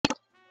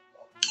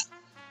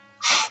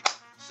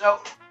So,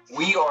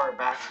 we are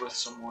back with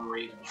some more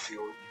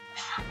Ravenfield.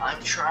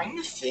 I'm trying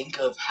to think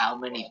of how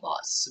many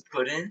bots to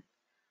put in.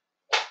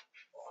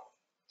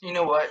 You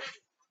know what?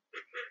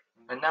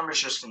 A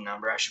number's just a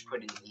number. I should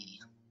put in E.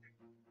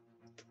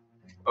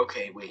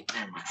 Okay, wait,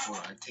 never mind. Hold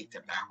on, I take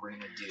that back. We're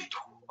gonna do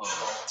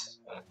 12.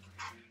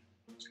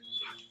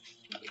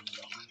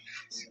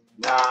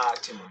 Nah,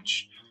 too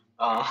much.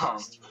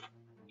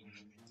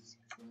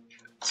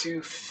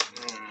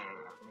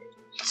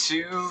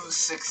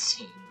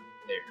 216.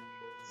 There.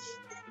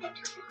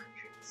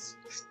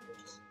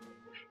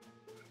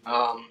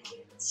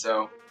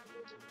 So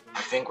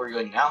I think we're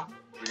good now.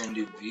 We're gonna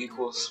do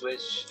vehicle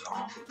switch.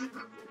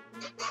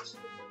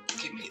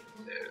 Give me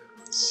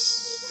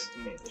this.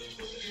 Give me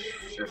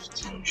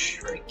 15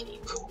 strike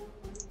eagle.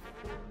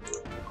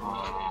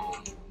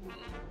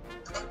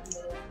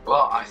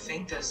 Well, I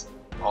think that's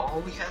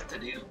all we have to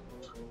do.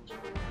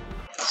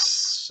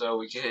 So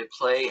we can hit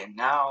play, and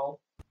now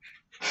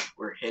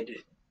we're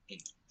headed in.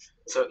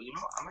 So, you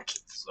know what? I'm gonna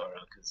keep this lower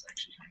because it's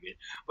actually kind of good.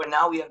 But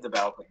now we have the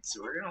battle plane,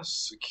 so we're gonna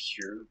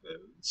secure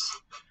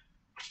those.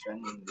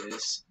 Defending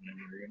this, and then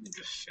we're gonna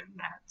defend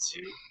that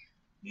too.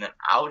 And then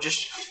I'll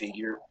just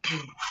figure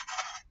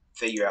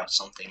out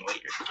something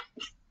later.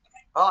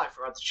 Oh, I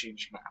forgot to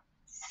change map.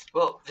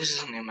 Well, this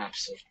is a new map,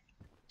 so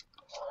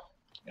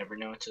never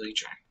know until you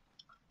try.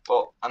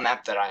 Well, a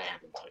map that I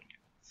haven't done yet.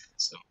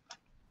 So,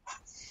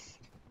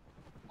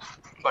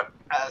 but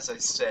as I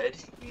said,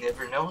 you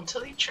never know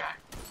until you try,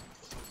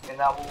 and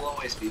that will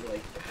always be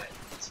like that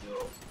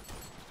until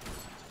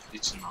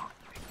it's not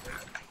like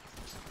that.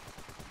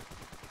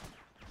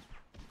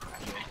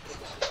 Anyway.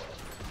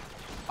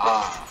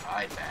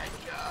 Hi, bad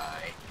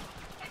guy.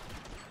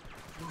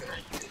 What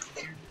are you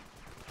doing?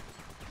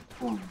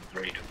 Ooh,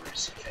 right over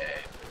his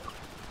head.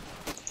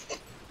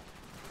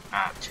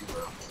 Ah, too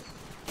low.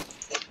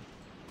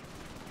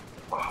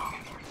 Oh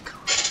my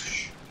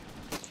gosh.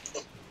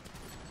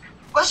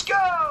 Let's go!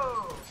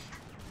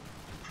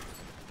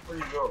 Where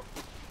do you go?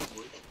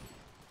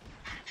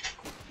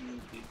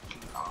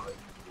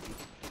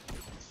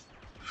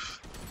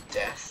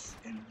 Death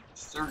in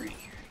 3,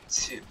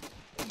 2,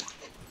 1.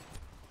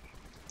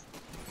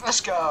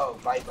 Let's go!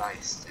 Bye-bye,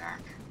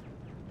 stack.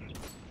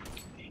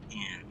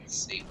 And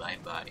say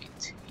bye-bye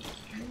to you.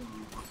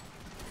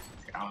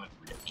 I'm gonna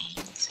aim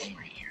the same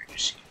right here.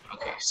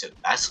 Okay, so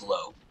that's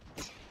low.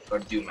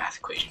 Gotta do a math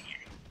equation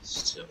here.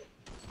 So,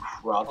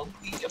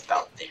 probably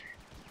about there.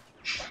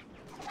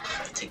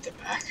 Gotta take that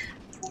back.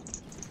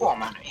 Oh,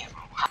 I'm out of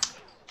ammo.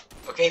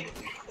 Okay,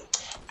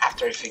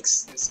 after I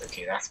fix this,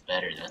 okay, that's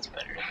better, that's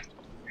better.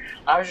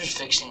 I was just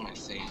fixing my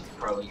thing.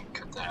 Probably gonna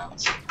cut that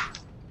out.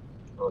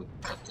 Probably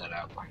cut that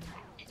out by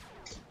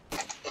now.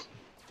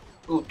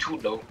 Ooh, too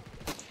low.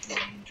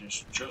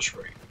 Just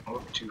right.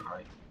 Or too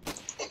high.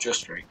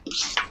 Just right.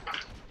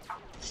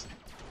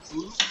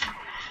 Ooh.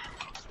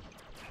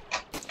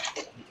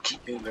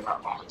 Keep moving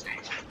up all day.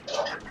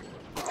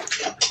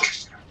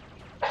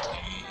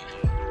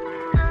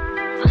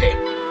 Okay,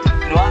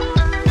 you know what?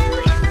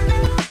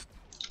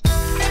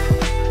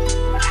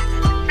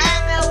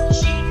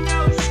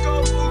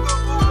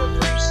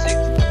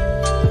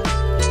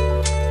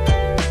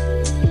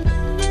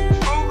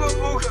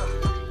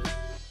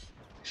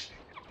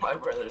 My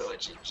brother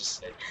legit just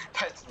said,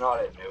 that's not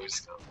a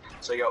no-scope.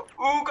 So I go,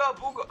 ooga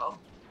booga. Oh.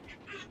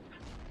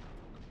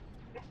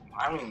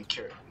 I don't even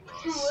care.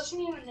 It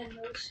wasn't even a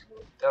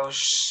no-scope. That was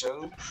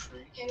so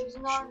freaking. It was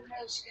not a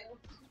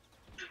no-scope.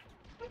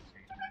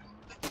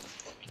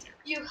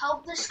 You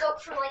held the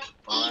scope for like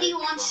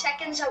 81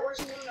 seconds. That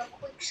wasn't even a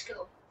quick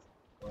scope.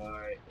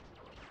 Why?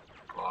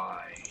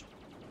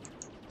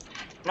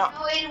 No.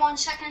 No, 81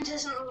 seconds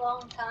isn't a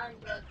long time,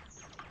 but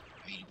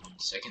 81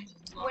 seconds is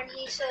longer. when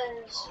he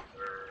says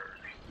Longer.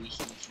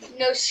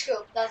 no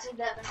scope, that's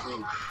definitely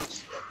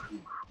not.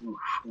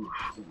 Come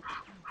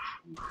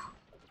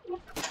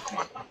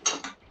on.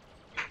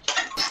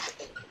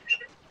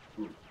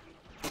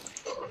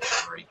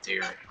 Right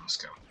there. Let's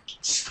go.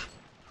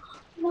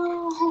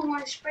 No,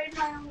 I sprayed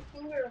my own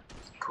finger.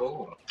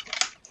 Cool.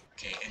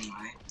 Okay,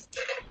 anyway.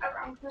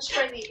 I'm gonna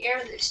spray the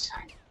air this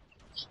time.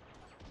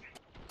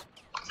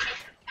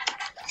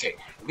 Okay,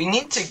 we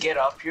need to get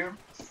up here.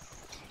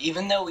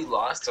 Even though we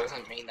lost,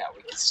 doesn't mean that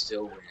we can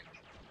still win.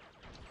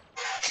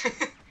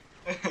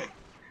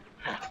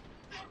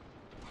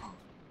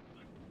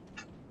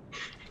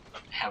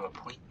 Have a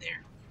point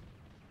there.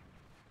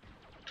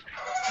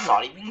 I'm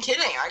not even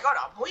kidding, I got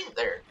a point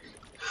there.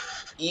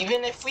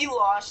 Even if we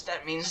lost,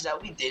 that means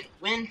that we didn't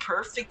win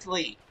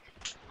perfectly.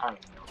 I don't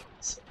even know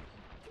what to say.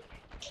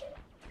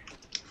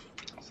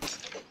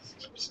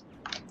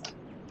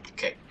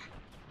 Okay.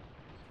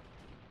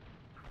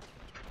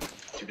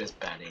 Dude, that's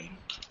bad aim.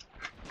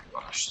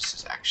 Gosh, this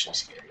is actually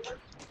scary.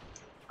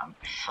 I'm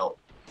helpless.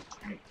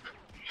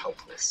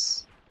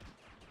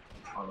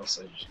 Unless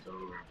I just go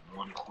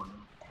one corner,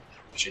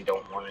 which I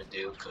don't want to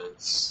do,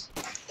 because...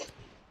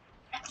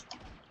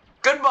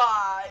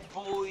 Goodbye,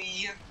 boy!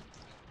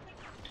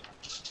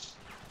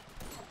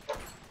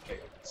 Okay,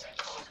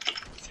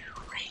 they're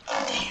right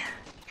there.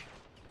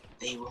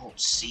 They won't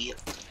see it.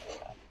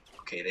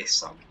 Okay, they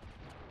saw me.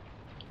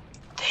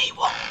 They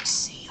won't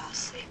see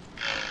us.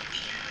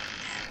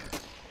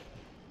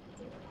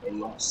 They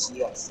won't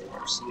see us. They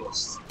won't see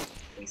us.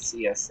 They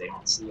see us. They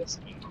don't see us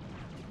anymore.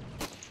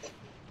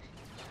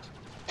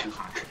 Too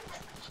high.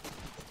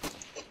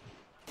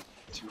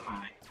 Too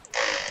high.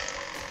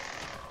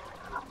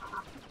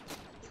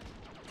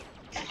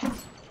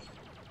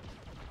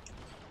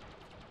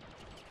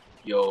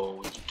 Yo,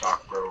 what you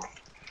talk, bro?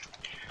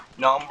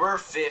 Number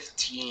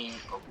 15.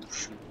 Oh,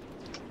 shoot.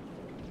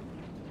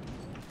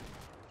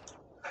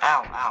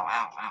 Ow, ow,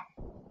 ow, ow.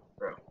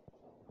 Bro.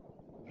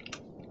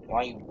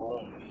 Why you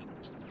bullying me?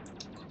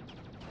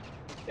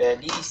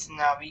 At least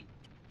now we...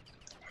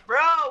 Bro,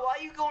 why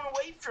are you going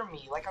away from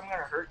me? Like I'm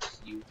gonna hurt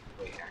you.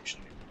 Wait,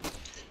 actually.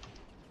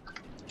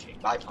 Okay,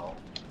 bye, Paul.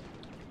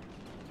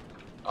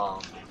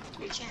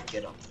 We can't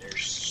get up there,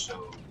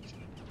 so...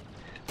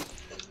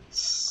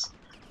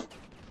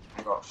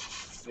 I got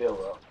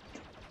Philip.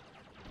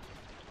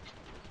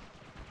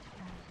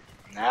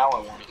 Now I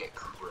want to get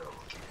Crow.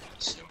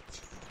 So,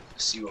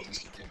 let's see what we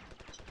can do.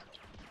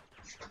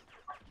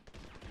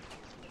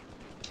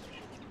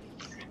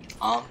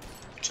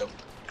 So,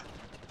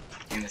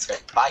 in this guy.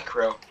 Bye,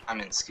 Crow.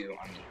 I'm in school.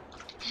 I'm in.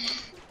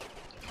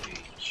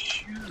 Okay,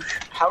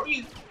 how are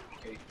you?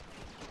 Okay.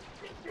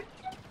 Okay,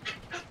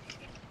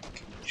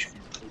 I'm just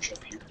gonna push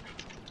up here.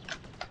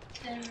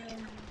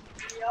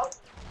 Yep.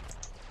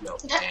 No,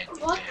 That,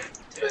 what?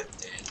 dead.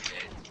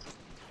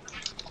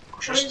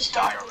 Just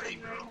die already,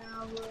 bro. Right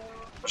now, bro.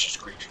 Let's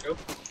just quick go.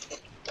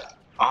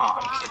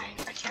 I'm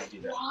kidding. I can't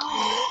do that.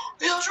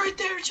 It was right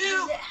there too.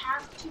 Does it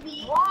have to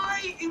be?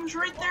 Why? It was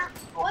right there.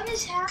 What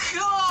is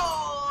happening?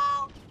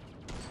 Go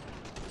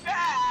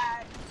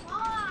back.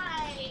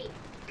 Why?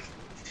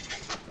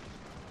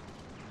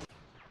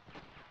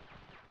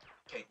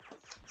 Okay,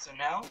 so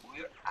now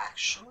we're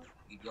actually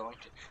going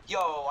to.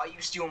 Yo, why you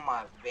stealing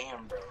my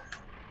van, bro?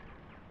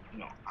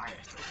 No, I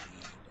have to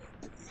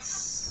leave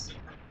this.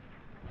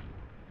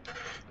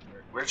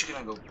 We're just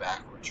gonna go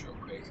backwards real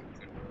quick.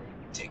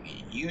 Take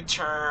a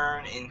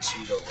U-turn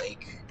into the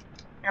lake.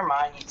 Never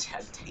mind, you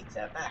had to take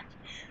that back.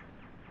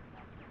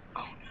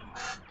 Oh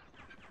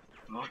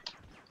no. Well,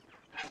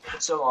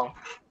 so long.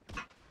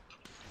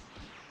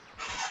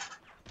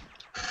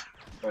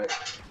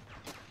 But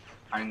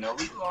I know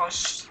we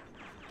lost.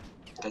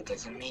 That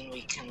doesn't mean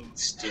we can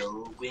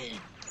still win.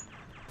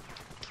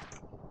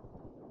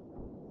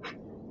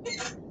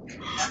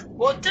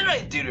 What did I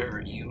do to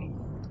hurt you?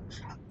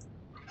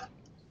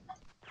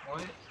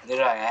 What did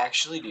I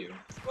actually do?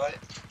 What?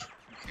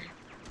 Okay.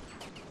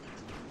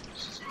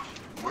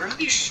 Where are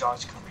these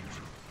shots coming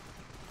from?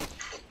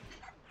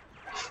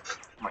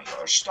 Oh my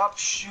gosh, stop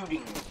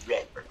shooting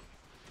red, bro.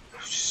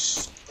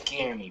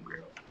 Scare me,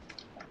 bro.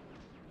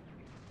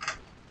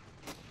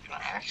 I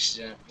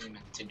accidentally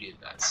meant to do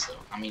that, so.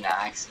 I mean,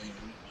 I accidentally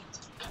meant to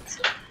do that,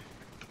 so.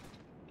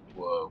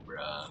 Whoa,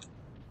 bruh.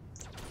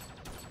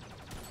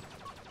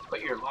 But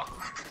you're locked.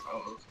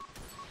 Oh, okay.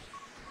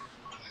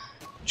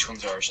 Which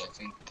one's ours? I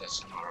think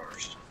that's not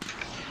ours.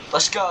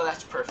 Let's go.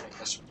 That's perfect.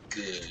 That's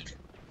good.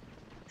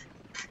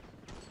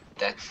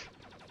 That's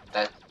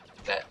bad.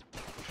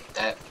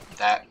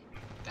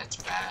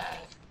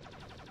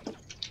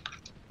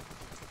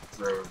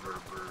 Bro.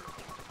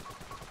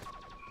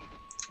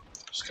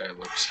 This guy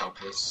looks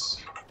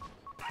helpless.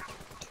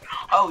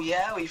 Oh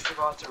yeah, we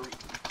forgot to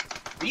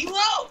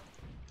reload.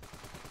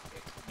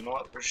 Okay, you know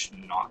what? We're just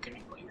not gonna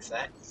play with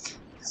that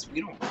because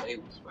we don't play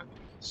with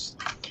weapons.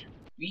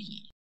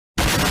 We